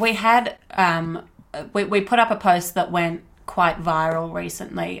stuff. We had we put up a post that went quite viral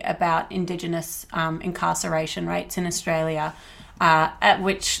recently about Indigenous incarceration rates in Australia, at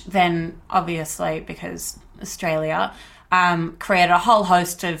which then obviously, because Australia created a whole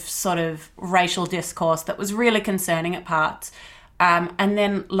host of sort of racial discourse that was really concerning at parts. And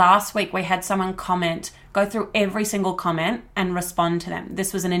then last week we had someone go through every single comment and respond to them.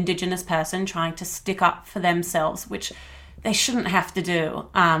 This was an Indigenous person trying to stick up for themselves, which they shouldn't have to do,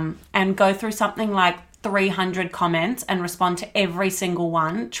 and go through something like 300 comments and respond to every single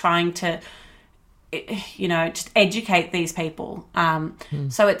one, trying to, you know, just educate these people.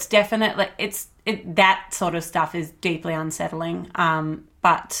 So it's definitely, that sort of stuff is deeply unsettling.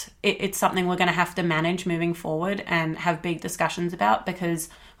 But it's something we're going to have to manage moving forward and have big discussions about, because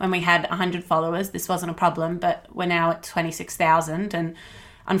when we had 100 followers, this wasn't a problem, but we're now at 26,000. And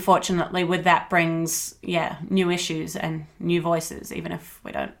unfortunately with that brings, new issues and new voices, even if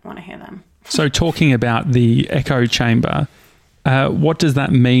we don't want to hear them. So talking about the echo chamber, what does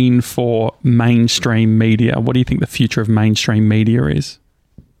that mean for mainstream media? What do you think the future of mainstream media is?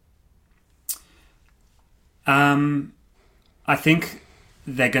 I think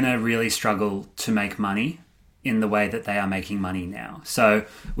they're going to really struggle to make money in the way that they are making money now. So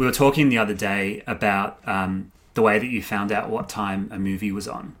we were talking the other day about the way that you found out what time a movie was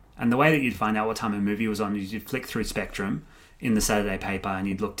on. And the way that you'd find out what time a movie was on is you'd flick through Spectrum in the Saturday paper and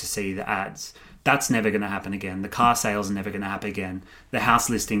you'd look to see the ads. That's never going to happen again. The car sales are never going to happen again. The house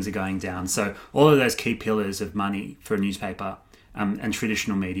listings are going down. So all of those key pillars of money for a newspaper and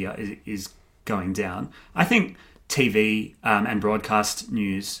traditional media is going down. I think TV and broadcast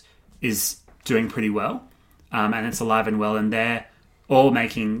news is doing pretty well, and it's alive and well, and they're all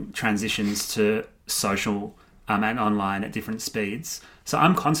making transitions to social and online at different speeds. So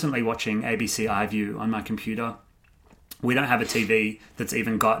I'm constantly watching ABC iView on my computer. We don't have a TV that's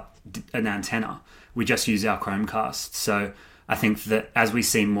even got an antenna. We just use our Chromecast. So I think that as we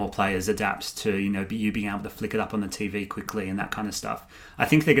see more players adapt to, you being able to flick it up on the TV quickly and that kind of stuff, I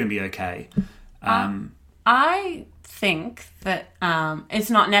think they're going to be okay. I think that it's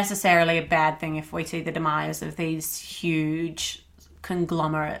not necessarily a bad thing if we see the demise of these huge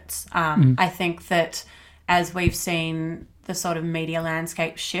conglomerates. I think that as we've seen the sort of media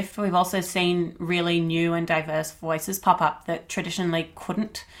landscape shift, we've also seen really new and diverse voices pop up that traditionally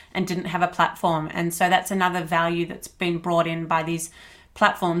couldn't and didn't have a platform. And so that's another value that's been brought in by these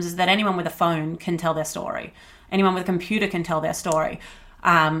platforms, is that anyone with a phone can tell their story. Anyone with a computer can tell their story.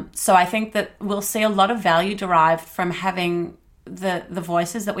 So I think that we'll see a lot of value derived from having the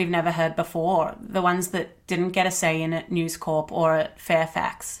voices that we've never heard before, the ones that didn't get a say in at News Corp or at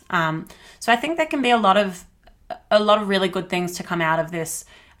Fairfax. So I think there can be a lot of really good things to come out of this,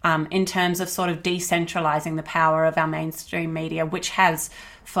 in terms of sort of decentralizing the power of our mainstream media, which has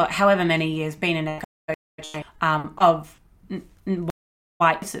for however many years been an echo of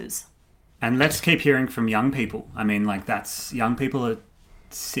white voices. And let's keep hearing from young people. I mean, young people are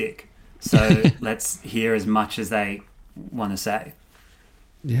sick. So let's hear as much as they want to say.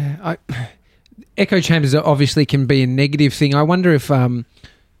 Yeah. Echo chambers obviously can be a negative thing. I wonder if,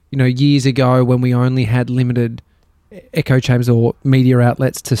 years ago when we only had limited echo chambers or media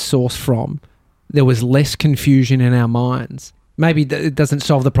outlets to source from, there was less confusion in our minds. Maybe it doesn't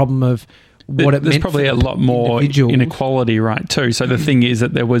solve the problem of what it There's meant probably for a lot more individuals. inequality, right, too. So the thing is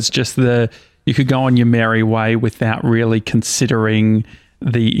that there was just you could go on your merry way without really considering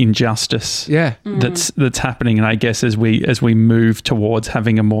the injustice Yeah. that's happening. And I guess as we move towards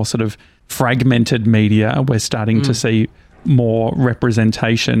having a more sort of fragmented media, we're starting to see more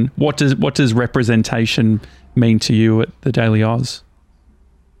representation. What does representation mean to you at the Daily Oz?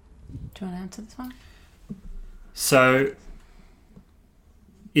 Do you want to answer this one? So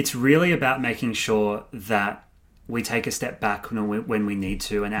it's really about making sure that we take a step back when we need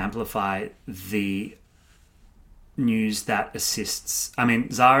to and amplify the news that assists. I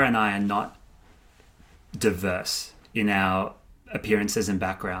mean, Zara and I are not diverse in our appearances and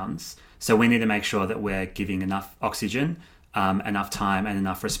backgrounds, so we need to make sure that we're giving enough oxygen, enough time and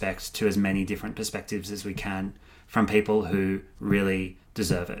enough respect to as many different perspectives as we can from people who really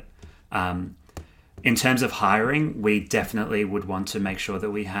deserve it. In terms of hiring, we definitely would want to make sure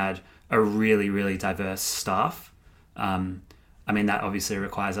that we had a really, really diverse staff. I mean, that obviously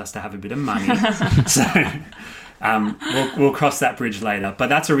requires us to have a bit of money. So we'll cross that bridge later. But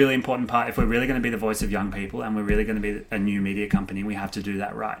that's a really important part. If we're really going to be the voice of young people and we're really going to be a new media company, we have to do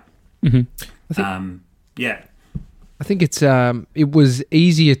that right. Yeah. I think it was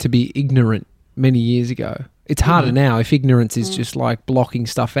easier to be ignorant many years ago. It's harder now if ignorance is just like blocking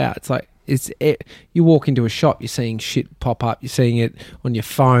stuff out. It's like you walk into a shop, you're seeing shit pop up, you're seeing it on your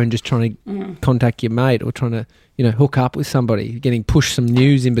phone, just trying to contact your mate or trying to hook up with somebody, you're getting pushed some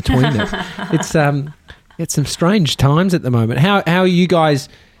news in between them. It's some strange times at the moment. How are you guys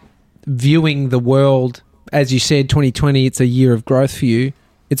viewing the world? As you said, 2020, it's a year of growth for you.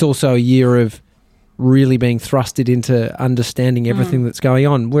 It's also a year of really being thrusted into understanding everything that's going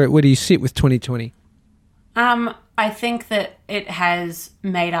on. Where do you sit with 2020? I think that it has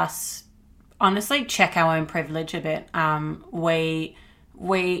made us honestly check our own privilege a bit.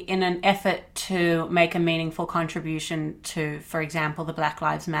 We, in an effort to make a meaningful contribution to, for example, the Black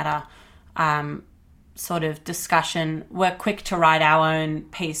Lives Matter sort of discussion, we're quick to write our own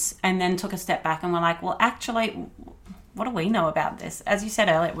piece and then took a step back and we're like, well, actually, what do we know about this? As you said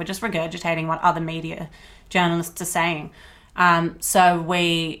earlier, we're just regurgitating what other media journalists are saying. So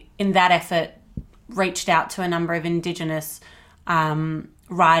we, in that effort, reached out to a number of Indigenous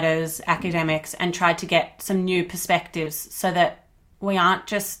writers, academics, and tried to get some new perspectives so that we aren't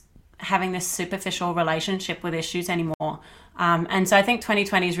just having this superficial relationship with issues anymore. And so I think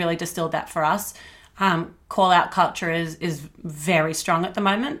 2020 has really distilled that for us. Call-out culture is very strong at the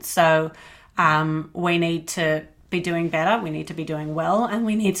moment. So we need to be doing better, we need to be doing well, and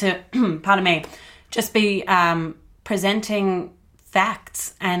we need to, pardon me, just be presenting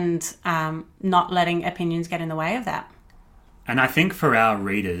facts and not letting opinions get in the way of that. And I think for our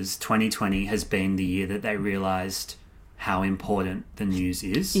readers, 2020 has been the year that they realised how important the news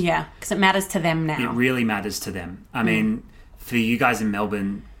is. Yeah, because it matters to them now. It really matters to them. I mean, for you guys in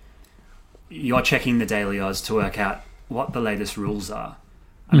Melbourne, you're checking the Daily Oz to work out what the latest rules are.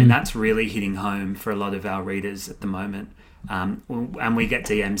 I mean, that's really hitting home for a lot of our readers at the moment. And we get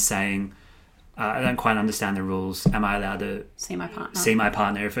DMs saying, I don't quite understand the rules. Am I allowed to see my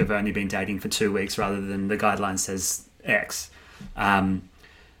partner if we've only been dating for 2 weeks rather than the guideline says X?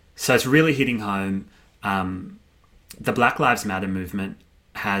 So it's really hitting home. The Black Lives Matter movement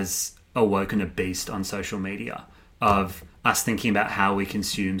has awoken a beast on social media of us thinking about how we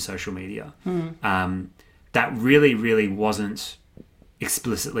consume social media. That really, really wasn't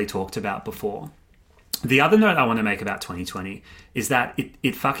explicitly talked about before. The other note I want to make about 2020 is that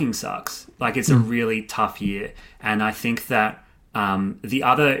it fucking sucks. Like, it's a really tough year. And I think that the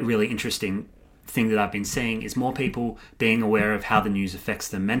other really interesting thing that I've been seeing is more people being aware of how the news affects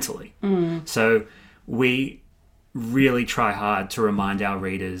them mentally. So we really try hard to remind our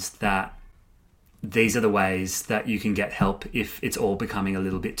readers that these are the ways that you can get help if it's all becoming a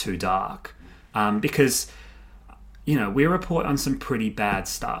little bit too dark. Because, we report on some pretty bad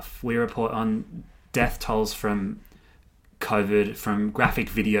stuff. We report on death tolls from COVID, from graphic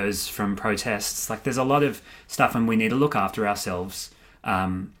videos, from protests. Like, there's a lot of stuff, and we need to look after ourselves.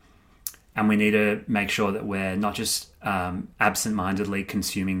 And we need to make sure that we're not just absent-mindedly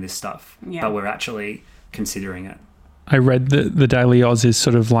consuming this stuff, but we're actually considering it. I read that the Daily Oz is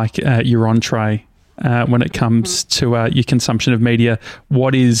sort of like your entree when it comes to your consumption of media.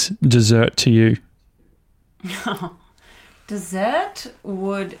 What is dessert to you? Dessert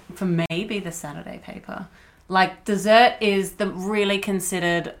would, for me, be the Saturday paper. Like, dessert is the really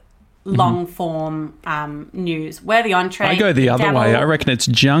considered long form news. We're the entree. I go the other way. I reckon it's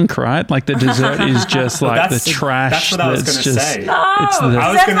junk, right? Like the dessert is just like the trash. That's what I was going to say. That's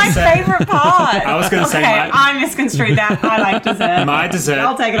my favourite part. I was going to say. I misconstrued that. I like dessert. My dessert.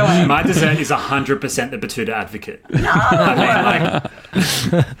 I'll take it away. My dessert is 100% the Batuta advocate. No. I mean,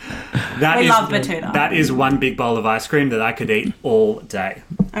 like, love Batuta. That is one big bowl of ice cream that I could eat all day.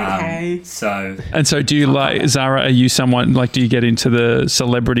 Okay. So do you like, Zara, are you someone, like, do you get into the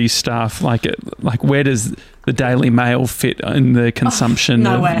celebrity stuff? Like where does the Daily Mail fit in the consumption?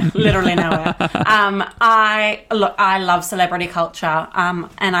 Nowhere. Literally nowhere. I love celebrity culture.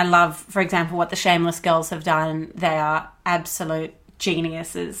 And I love, for example, what the Shameless Girls have done. They are absolute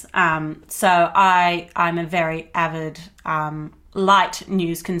geniuses. So I'm a very avid light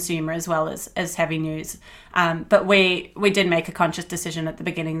news consumer as well as heavy news. But we did make a conscious decision at the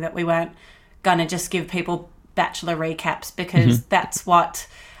beginning that we weren't going to just give people Bachelor recaps because that's what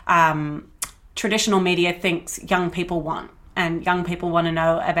traditional media thinks young people want. And young people want to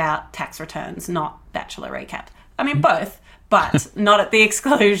know about tax returns, not Bachelor recaps. I mean, both, but not at the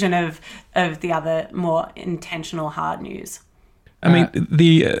exclusion of the other more intentional hard news. I mean,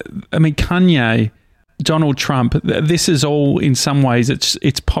 Kanye, Donald Trump, this is all, in some ways,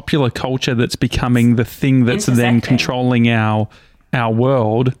 it's popular culture that's becoming the thing that's then controlling our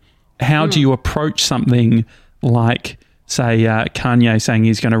world. How do you approach something like, say, Kanye saying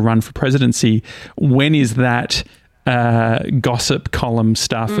he's going to run for presidency? When is that gossip column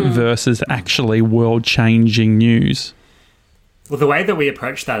stuff versus actually world-changing news? Well, the way that we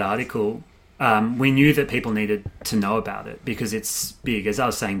approached that article, we knew that people needed to know about it because it's big. As I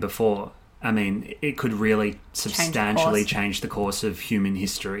was saying before, I mean, it could really substantially change the course of human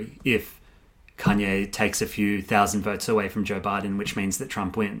history if Kanye takes a few thousand votes away from Joe Biden, which means that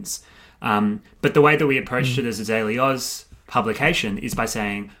Trump wins. But the way that we approached it as a Daily Oz publication is by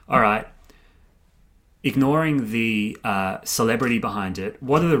saying, all right, ignoring the celebrity behind it,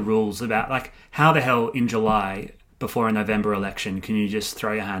 what are the rules about, like, how the hell in July before a November election can you just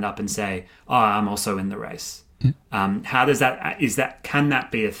throw your hand up and say, oh, I'm also in the race? How does can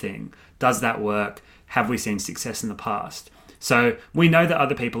that be a thing? Does that work? Have we seen success in the past? So we know that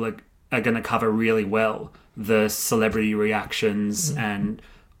other people are going to cover really well the celebrity reactions and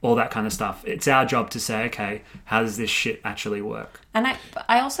all that kind of stuff. It's our job to say, okay, how does this shit actually work? And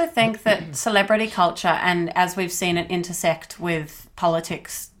I also think that celebrity culture, and as we've seen it intersect with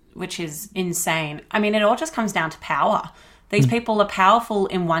politics, which is insane. I mean, it all just comes down to power. These people are powerful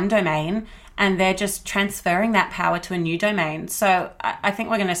in one domain and they're just transferring that power to a new domain. So I think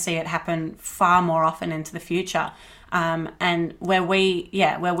we're going to see it happen far more often into the future. And where we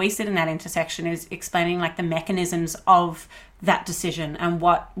sit in that intersection is explaining like the mechanisms of that decision and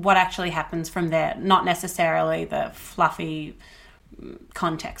what actually happens from there, not necessarily the fluffy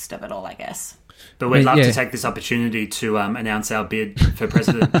context of it all, I guess. But we'd love to take this opportunity to announce our bid for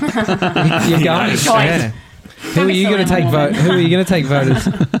president. You're going. Yeah. Who are you going to take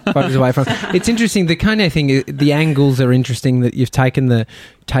voters away from? It's interesting. The Kanye thing, the angles are interesting that you've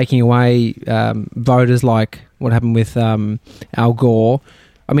taking away voters, like what happened with Al Gore.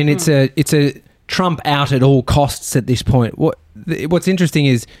 I mean, it's a Trump out at all costs at this point. What's interesting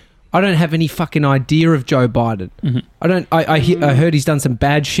is I don't have any fucking idea of Joe Biden. Mm-hmm. I heard he's done some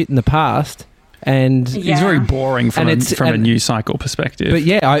bad shit in the past. And he's very boring from a news cycle perspective. But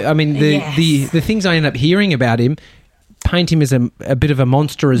yeah, I mean, the things I end up hearing about him paint him as a bit of a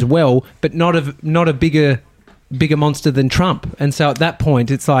monster as well, but not a bigger monster than Trump. And so at that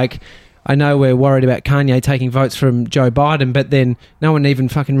point, it's like, I know we're worried about Kanye taking votes from Joe Biden, but then no one even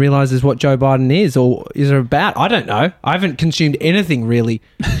fucking realizes what Joe Biden is or is about. I don't know. I haven't consumed anything really.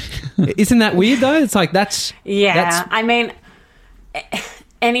 Isn't that weird though? It's like I mean,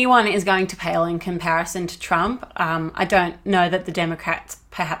 anyone is going to pale in comparison to Trump. I don't know that the Democrats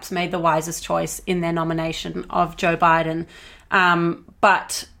perhaps made the wisest choice in their nomination of Joe Biden.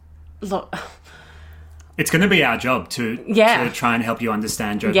 But look, it's going to be our job to try and help you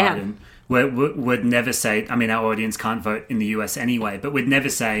understand Joe Biden. We'd never say, I mean, our audience can't vote in the US anyway, but we'd never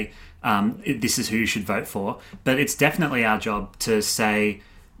say this is who you should vote for. But it's definitely our job to say,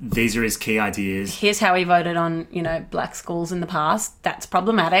 these are his key ideas. Here's how he voted on, black schools in the past. That's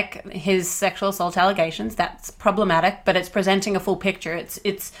problematic. His sexual assault allegations, that's problematic, but it's presenting a full picture.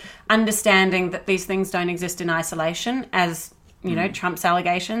 It's understanding that these things don't exist in isolation as, Trump's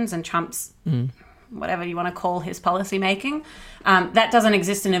allegations and Trump's whatever you want to call his policy making. That doesn't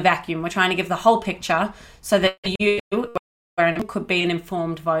exist in a vacuum. We're trying to give the whole picture so that you could be an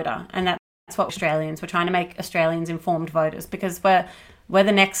informed voter. And that's what we're trying to make Australians informed voters because we're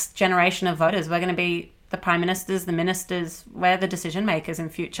the next generation of voters. We're going to be the prime ministers, the ministers. We're the decision makers in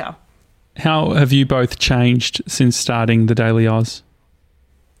future. How have you both changed since starting the Daily Oz?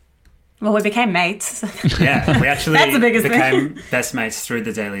 Well, we became mates. Yeah, we actually That's the biggest became best mates through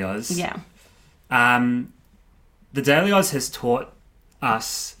the Daily Oz. Yeah. The Daily Oz has taught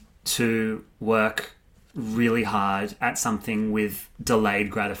us to work really hard at something with delayed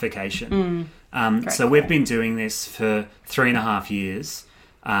gratification. So we've been doing this for 3.5 years,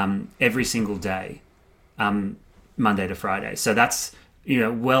 every single day, Monday to Friday. So that's,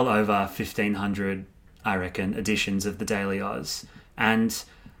 well over 1,500, I reckon, editions of the Daily Oz. And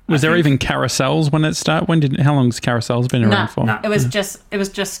was there even carousels when it started? How long's carousels been around for? No, it was just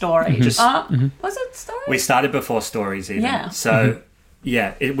stories. Was it stories? We started before stories even. Yeah. So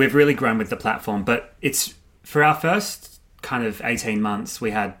we've really grown with the platform, but it's for our first kind of 18 months,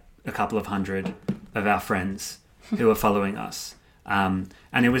 we had a couple of hundred of our friends who were following us. And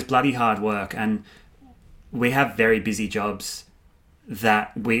it was bloody hard work. And we have very busy jobs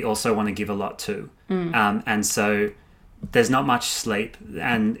that we also want to give a lot to. And so there's not much sleep,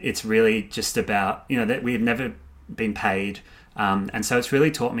 and it's really just about, that we've never been paid. And so it's really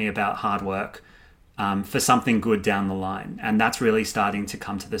taught me about hard work for something good down the line. And that's really starting to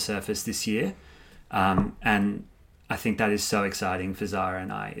come to the surface this year. And I think that is so exciting for Zara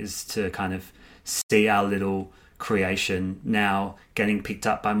and I, is to kind of see our little creation now getting picked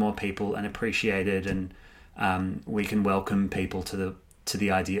up by more people and appreciated, and we can welcome people to the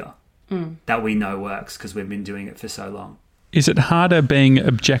idea that we know works because we've been doing it for so long. Is it harder being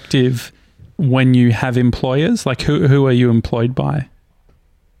objective when you have employers? Like who are you employed by?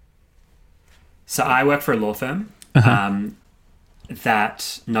 So I work for a law firm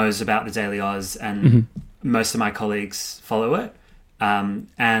that knows about the Daily Oz, and most of my colleagues follow it.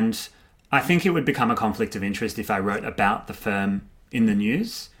 And I think it would become a conflict of interest if I wrote about the firm in the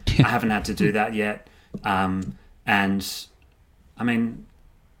news. I haven't had to do that yet. And I mean,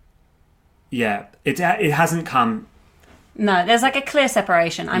 it hasn't come. No, there's like a clear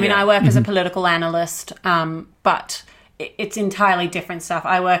separation. I mean, I work as a political analyst, but it's entirely different stuff.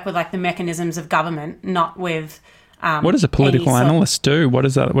 I work with like the mechanisms of government, not with. What does a political analyst do? What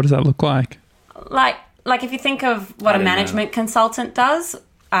does that look like? Like if you think of what a management consultant does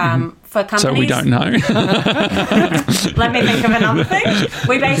for companies. So we don't know. Let me think of another thing.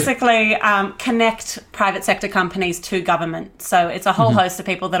 We basically connect private sector companies to government. So it's a whole host of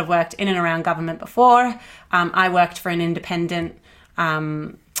people that have worked in and around government before. I worked for an independent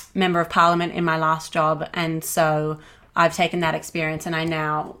member of parliament in my last job, and so I've taken that experience and I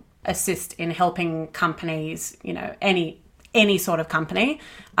now assist in helping companies, any sort of company,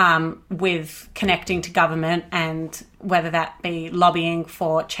 with connecting to government, and whether that be lobbying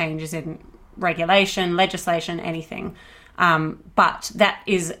for changes in regulation, legislation, anything. But that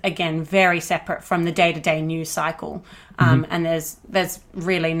is, again, very separate from the day-to-day news cycle. And there's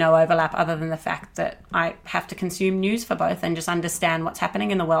really no overlap other than the fact that I have to consume news for both and just understand what's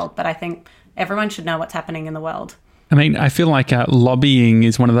happening in the world. But I think everyone should know what's happening in the world. I mean, I feel like lobbying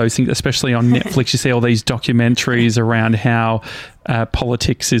is one of those things, especially on Netflix. You see all these documentaries around how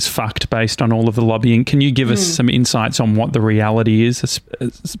politics is fucked based on all of the lobbying. Can you give us some insights on what the reality is,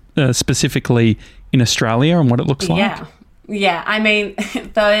 specifically in Australia, and what it looks like? Yeah. I mean,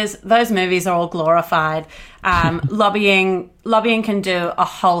 those movies are all glorified. Lobbying can do a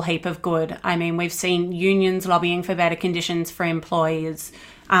whole heap of good. I mean, we've seen unions lobbying for better conditions for employees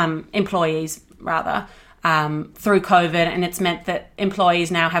through COVID, and it's meant that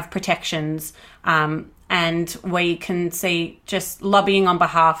employees now have protections, and we can see just lobbying on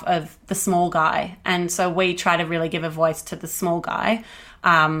behalf of the small guy. And so we try to really give a voice to the small guy,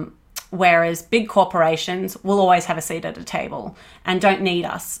 whereas big corporations will always have a seat at a table and don't need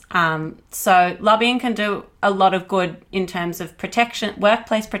us. So lobbying can do a lot of good in terms of protection,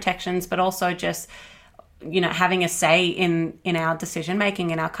 workplace protections, but also just having a say in our decision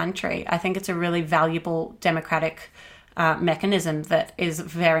making in our country. I think it's a really valuable democratic mechanism that is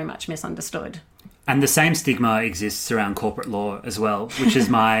very much misunderstood. And the same stigma exists around corporate law as well, which is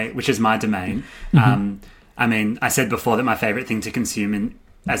my domain. I mean, I said before that my favourite thing to consume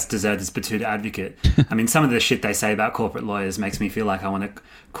as dessert is Batuta Advocate. I mean, some of the shit they say about corporate lawyers makes me feel like I want to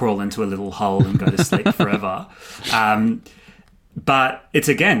crawl into a little hole and go to sleep forever. But it's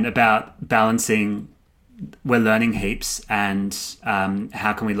again about balancing. We're learning heaps, and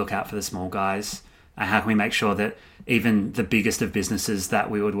how can we look out for the small guys? How can we make sure that even the biggest of businesses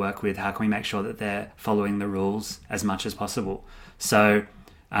that we would work with, how can we make sure that they're following the rules as much as possible? So,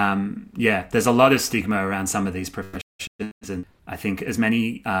 there's a lot of stigma around some of these professions, and I think as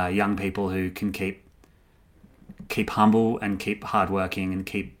many young people who can keep humble and keep hardworking and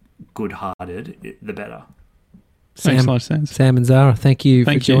keep good-hearted, the better. Makes a lot of sense. Sam and Zara, thank you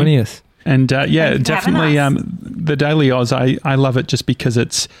for joining us. And Thank you for definitely having us. the Daily Oz, I love it just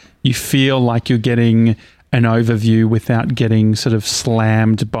because you feel like you're getting an overview without getting sort of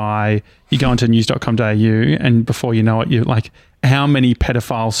slammed by, you go into news.com.au and before you know it, you're like, how many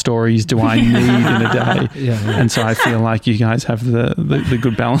pedophile stories do I need in a day? Yeah. And so I feel like you guys have the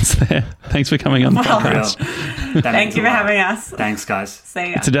good balance there. Thanks for coming on the podcast. Real. Thank you for having us. Thanks, guys. See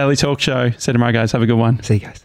ya. It's a daily talk show. See you tomorrow, guys. Have a good one. See you guys.